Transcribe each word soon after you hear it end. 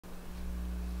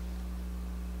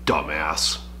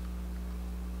dumbass.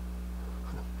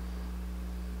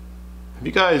 Have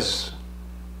you guys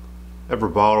ever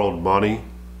borrowed money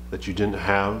that you didn't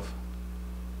have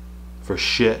for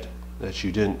shit that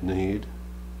you didn't need?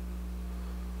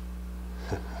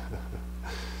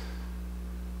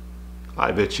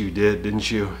 I bet you did,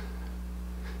 didn't you?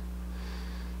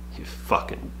 You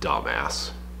fucking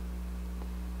dumbass.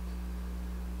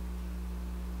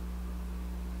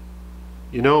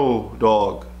 You know,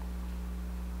 dog,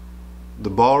 the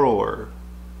borrower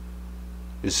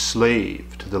is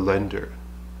slave to the lender.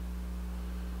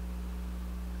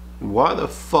 And why the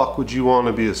fuck would you want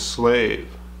to be a slave?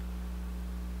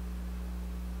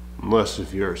 Unless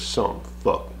if you're some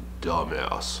fucking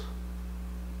dumbass.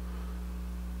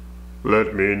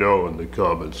 Let me know in the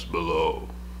comments below.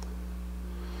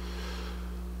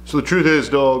 So the truth is,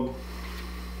 dog,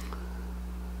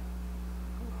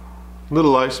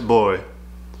 little ice boy,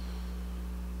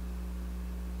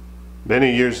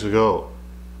 many years ago,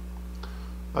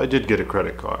 I did get a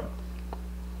credit card.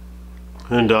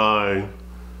 And I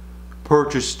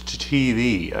purchased a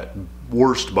TV at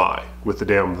Worst Buy with the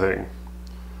damn thing.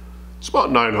 It's about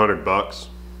 $900.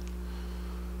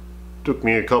 Took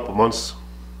me a couple months,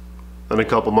 then a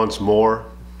couple months more.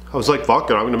 I was like, fuck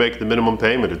it, I'm gonna make the minimum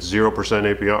payment. It's 0%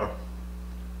 APR.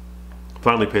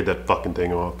 Finally paid that fucking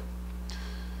thing off.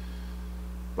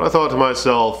 But I thought to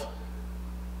myself,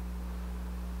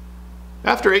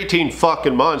 after 18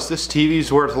 fucking months, this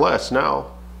TV's worth less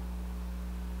now.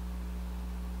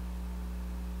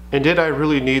 And did I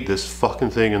really need this fucking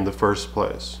thing in the first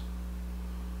place?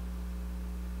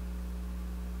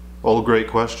 All great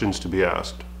questions to be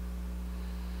asked.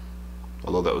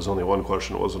 Although that was only one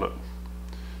question, wasn't it?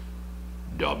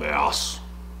 Dumbass.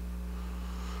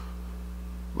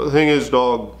 But the thing is,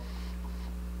 dog,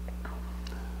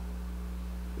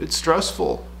 it's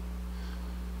stressful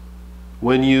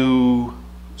when you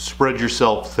spread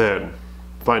yourself thin,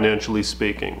 financially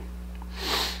speaking.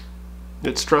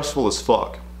 It's stressful as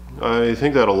fuck. I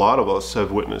think that a lot of us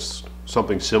have witnessed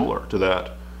something similar to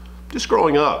that. Just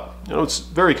growing up, you know, it's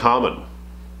very common.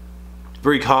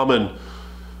 Very common,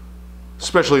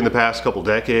 especially in the past couple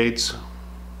decades,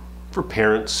 for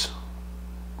parents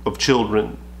of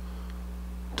children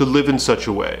to live in such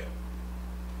a way.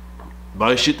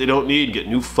 Buy shit they don't need, get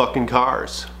new fucking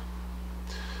cars,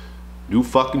 new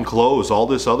fucking clothes, all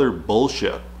this other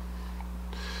bullshit.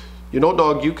 You know,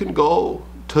 dog, you can go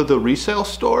to the resale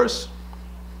stores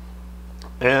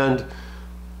and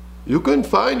you can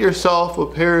find yourself a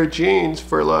pair of jeans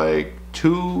for like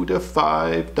 $2 to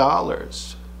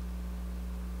 $5.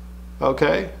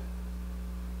 Okay?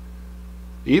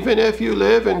 Even if you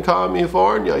live in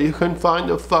California, you can find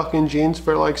the fucking jeans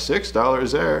for like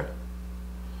 $6 there.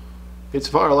 It's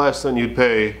far less than you'd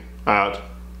pay at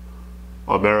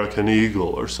American Eagle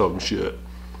or some shit.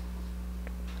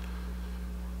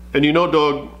 And you know,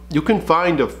 dog, you can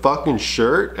find a fucking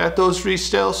shirt at those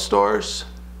resale stores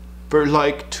for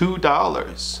like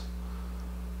 $2.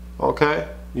 Okay?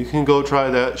 You can go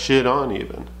try that shit on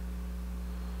even.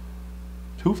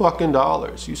 $2 fucking.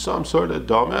 You some sort of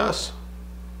dumbass?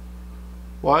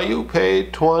 Why you pay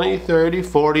 $20, $30,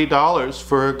 $40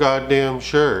 for a goddamn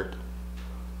shirt?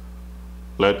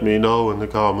 Let me know in the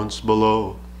comments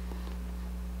below.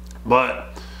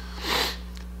 But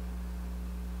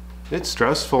it's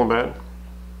stressful, man.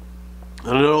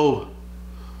 I know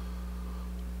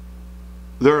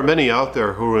there are many out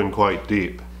there who are in quite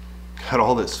deep. Got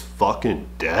all this fucking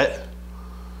debt.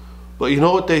 But you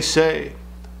know what they say?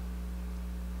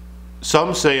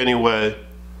 Some say anyway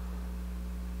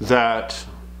that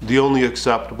the only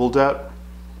acceptable debt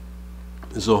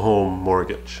is a home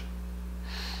mortgage.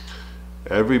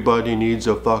 Everybody needs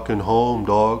a fucking home,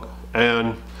 dog.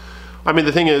 And I mean,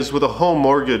 the thing is, with a home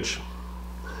mortgage,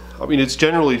 I mean, it's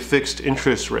generally fixed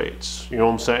interest rates, you know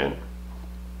what I'm saying?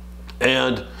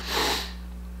 And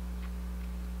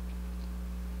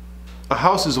a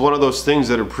house is one of those things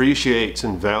that appreciates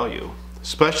in value,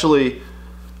 especially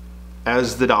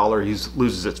as the dollar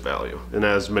loses its value, and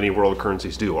as many world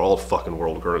currencies do, all fucking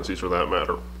world currencies for that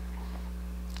matter.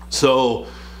 So,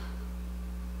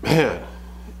 man,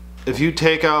 if you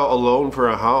take out a loan for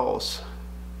a house,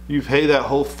 you pay that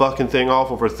whole fucking thing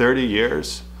off over 30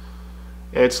 years,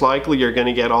 it's likely you're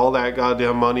gonna get all that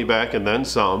goddamn money back and then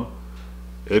some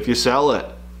if you sell it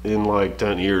in like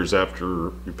 10 years after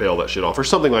you pay all that shit off or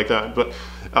something like that. But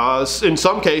in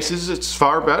some cases it's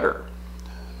far better.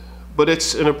 But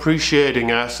it's an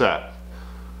appreciating asset.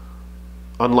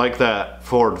 Unlike that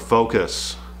Ford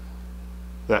Focus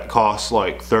that costs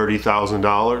like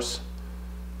 $30,000,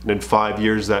 and in 5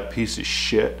 years that piece of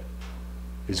shit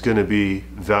is going to be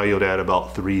valued at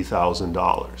about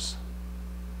 $3,000.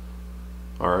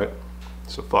 All right,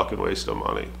 it's a fucking waste of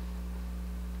money.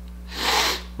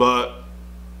 But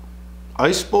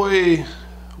Ice Boy,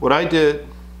 what I did,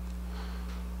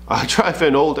 I drive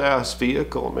an old ass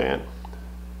vehicle, man.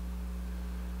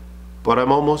 But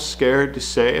I'm almost scared to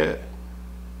say it.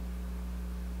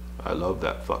 I love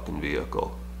that fucking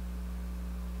vehicle.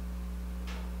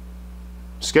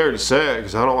 Scared to say it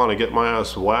because I don't want to get my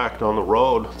ass whacked on the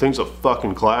road. Thing's a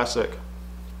fucking classic.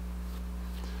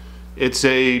 It's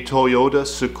a Toyota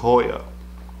Sequoia,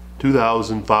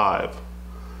 2005.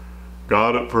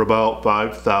 Got it for about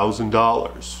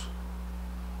 $5,000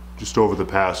 just over the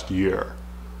past year.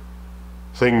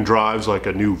 Thing drives like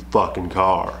a new fucking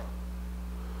car.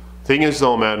 Thing is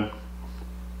though, man,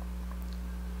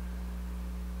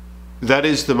 that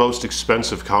is the most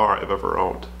expensive car I've ever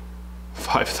owned.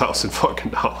 $5,000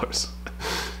 fucking dollars.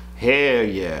 Hell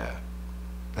yeah.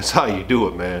 That's how you do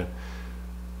it, man.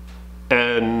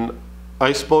 And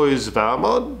Ice Boy's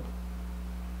Valmont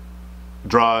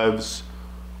drives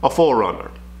a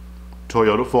 4Runner,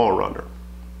 Toyota 4Runner,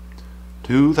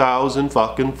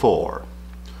 2004.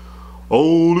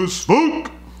 Old as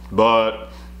fuck, but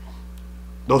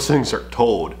those things are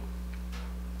towed.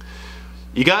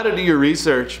 You gotta do your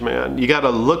research, man. You gotta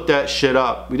look that shit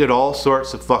up. We did all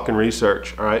sorts of fucking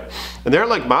research, all right? And there are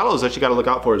like models that you gotta look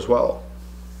out for as well.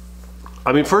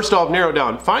 I mean, first off, narrow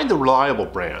down, find the reliable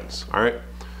brands, all right?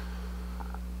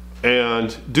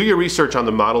 And do your research on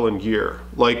the model and gear.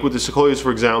 Like with the Sequoias,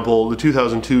 for example, the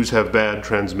 2002s have bad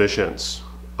transmissions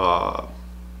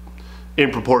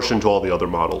in proportion to all the other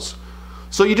models.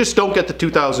 So you just don't get the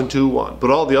 2002 one,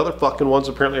 but all the other fucking ones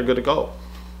apparently are good to go.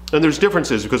 And there's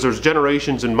differences because there's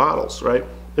generations in models, right?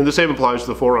 And the same applies to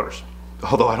the 4Runners.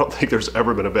 Although I don't think there's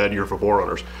ever been a bad year for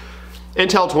 4Runners.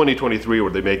 Until 2023,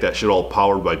 where they make that shit all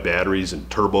powered by batteries and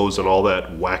turbos and all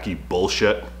that wacky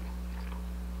bullshit.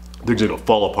 Things are gonna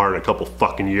fall apart in a couple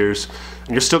fucking years.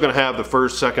 And you're still gonna have the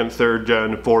first, second, third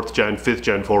gen, fourth gen, fifth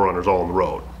gen 4Runners all on the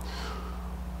road.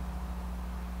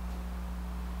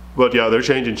 But yeah, they're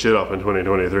changing shit up in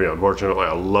 2023, unfortunately.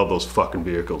 I love those fucking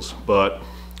vehicles. But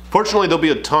fortunately, there'll be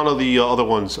a ton of the other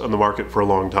ones on the market for a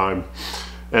long time.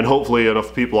 And hopefully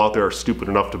enough people out there are stupid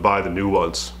enough to buy the new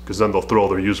ones, because then they'll throw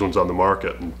their used ones on the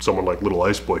market and someone like Little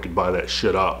Ice Boy could buy that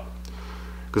shit up.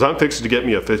 Because I'm fixing to get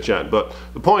me a 5th gen. But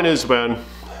the point is, man,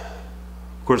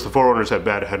 of course the 4Runners had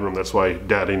bad headroom, that's why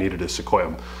Daddy needed a Sequoia.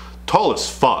 I'm tall as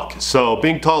fuck. So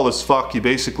being tall as fuck, you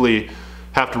basically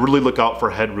have to really look out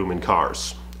for headroom in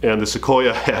cars. And the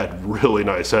Sequoia had really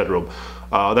nice headroom.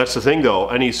 That's the thing though,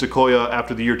 any Sequoia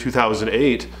after the year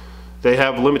 2008, they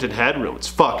have limited headroom. It's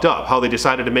fucked up how they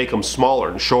decided to make them smaller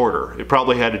and shorter. It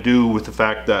probably had to do with the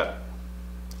fact that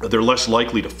they're less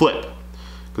likely to flip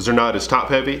because they're not as top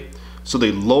heavy. So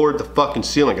they lowered the fucking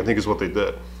ceiling, I think is what they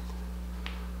did.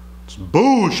 It's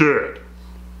bullshit.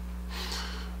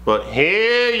 But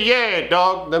hell yeah,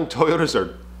 dog, them Toyotas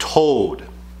are towed.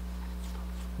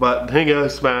 But the thing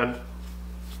is, man,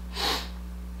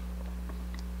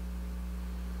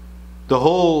 the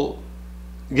whole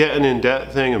getting in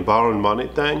debt thing and borrowing money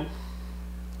thing,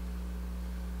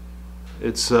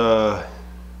 it's as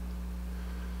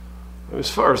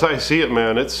far as I see it,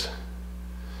 man, it's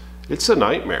a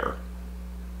nightmare.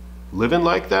 Living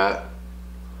like that,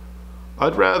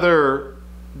 I'd rather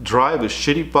drive a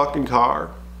shitty fucking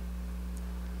car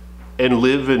and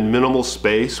live in minimal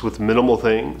space with minimal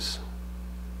things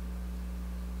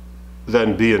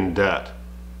than be in debt.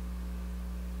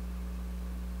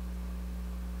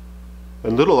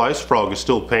 And Little Ice Frog is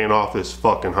still paying off his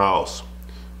fucking house.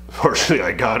 Fortunately,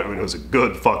 I got it when it was a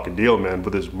good fucking deal, man,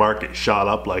 but this market shot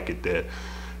up like it did.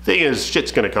 Thing is,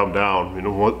 shit's gonna come down. You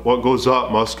know, what goes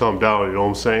up must come down, you know what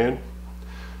I'm saying?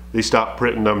 They stopped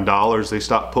printing them dollars, they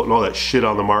stopped putting all that shit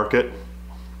on the market.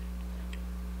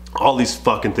 All these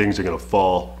fucking things are gonna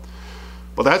fall.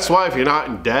 But that's why if you're not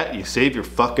in debt, you save your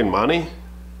fucking money.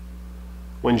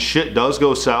 When shit does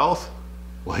go south,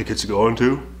 like it's going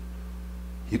to,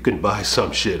 you can buy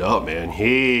some shit up, man.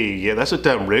 Hey, yeah, that's what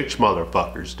them rich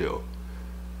motherfuckers do.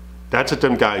 That's what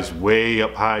them guys way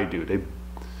up high do.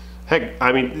 Heck,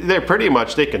 I mean, they're pretty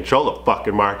much, they control the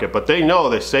fucking market, but they know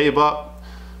they save up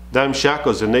them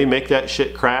shekels and they make that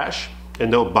shit crash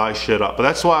and they'll buy shit up. But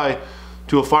that's why,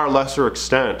 to a far lesser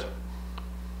extent,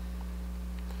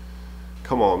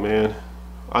 come on, man.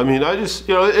 I mean, I just,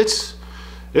 you know, it's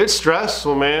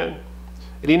stressful, man.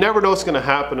 And you never know what's going to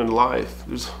happen in life.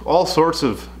 There's all sorts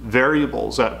of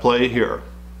variables at play here.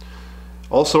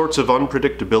 All sorts of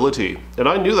unpredictability. And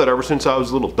I knew that ever since I was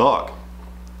a little dog.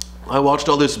 I watched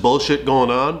all this bullshit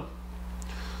going on.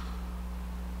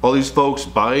 All these folks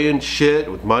buying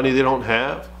shit with money they don't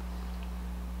have.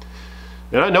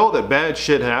 And I know that bad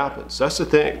shit happens. That's the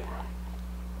thing.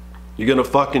 You're gonna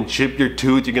fucking chip your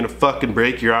tooth, you're gonna fucking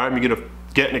break your arm, you're gonna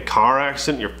get in a car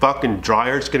accident, your fucking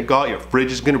dryer's gonna go out, your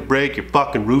fridge is gonna break, your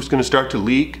fucking roof's gonna start to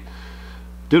leak.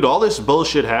 Dude, all this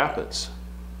bullshit happens.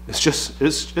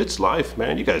 It's life,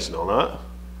 man. You guys know that.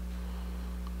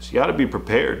 So you gotta be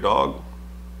prepared, dog.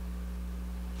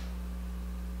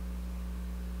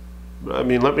 But I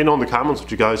mean, let me know in the comments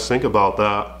what you guys think about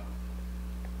that.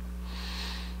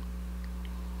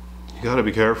 You gotta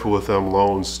be careful with them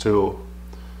loans too.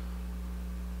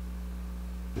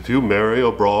 If you marry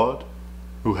a broad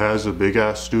who has a big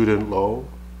ass student loan,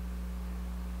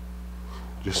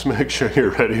 just make sure you're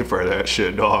ready for that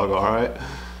shit, dog, alright?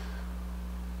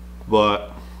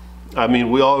 But, I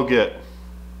mean, we all get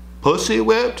pussy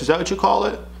whipped, is that what you call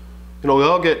it? You know, we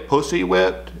all get pussy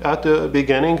whipped at the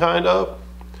beginning, kind of.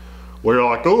 Where you're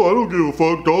like, oh, I don't give a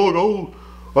fuck, dog. Oh,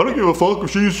 I don't give a fuck if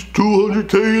she's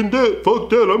 200K in debt. Fuck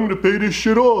that, I'm gonna pay this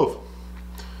shit off.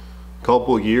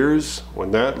 Couple years, when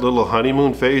that little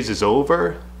honeymoon phase is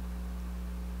over,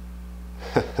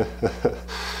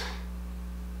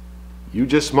 you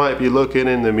just might be looking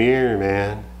in the mirror,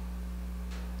 man,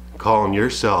 calling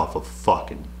yourself a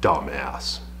fucking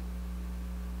dumbass.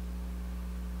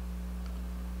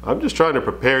 I'm just trying to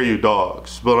prepare you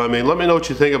dogs, but I mean, let me know what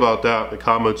you think about that in the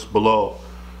comments below.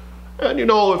 And you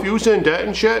know, if you're in debt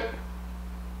and shit,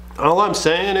 all I'm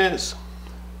saying is,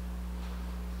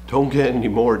 don't get any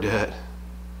more debt.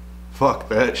 Fuck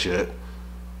that shit.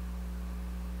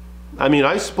 I mean,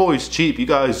 Ice Boy's cheap, you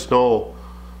guys know.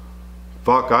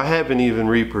 Fuck, I haven't even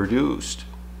reproduced.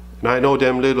 And I know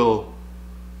them little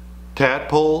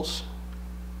tadpoles,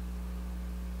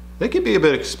 they can be a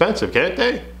bit expensive, can't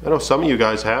they? I know some of you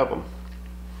guys have them.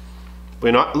 But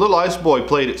you know, little Ice Boy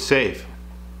played it safe.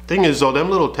 Thing is though, them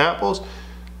little tadpoles,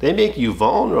 they make you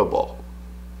vulnerable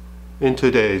in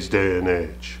today's day and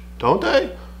age, don't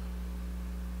they?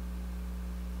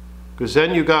 Because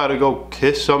then you gotta go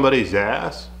kiss somebody's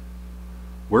ass,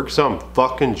 work some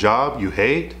fucking job you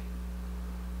hate,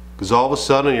 because all of a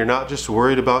sudden you're not just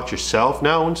worried about yourself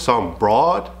now and some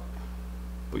broad,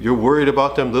 but you're worried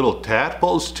about them little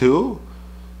tadpoles too.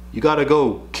 You gotta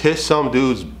go kiss some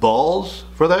dude's balls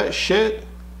for that shit.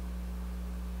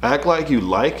 Act like you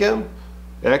like him.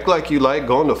 Act like you like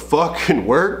going to fucking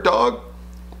work, dog.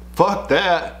 Fuck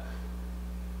that.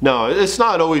 No, it's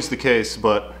not always the case,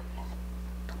 but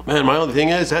man, my only thing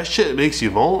is that shit makes you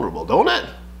vulnerable, don't it?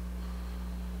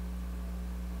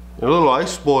 And little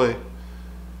Ice Boy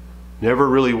never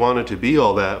really wanted to be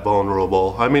all that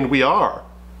vulnerable. I mean, we are.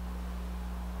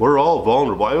 We're all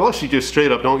vulnerable, unless you just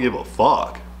straight up don't give a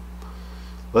fuck.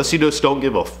 Unless you just don't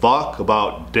give a fuck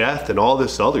about death and all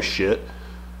this other shit,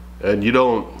 and you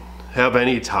don't have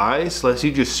any ties, unless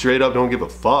you just straight up don't give a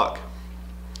fuck.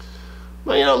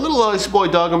 But you know, little Ice Boy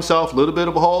dug himself a little bit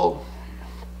of a hole,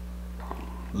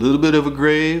 a little bit of a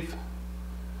grave,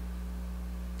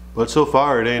 but so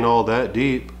far it ain't all that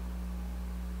deep.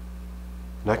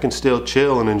 And I can still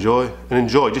chill and enjoy.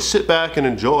 Just sit back and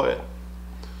enjoy it.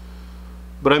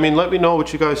 But I mean, let me know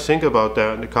what you guys think about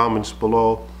that in the comments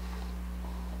below.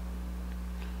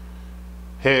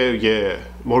 Hell yeah,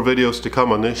 more videos to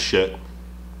come on this shit.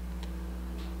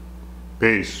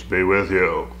 Peace be with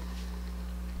you.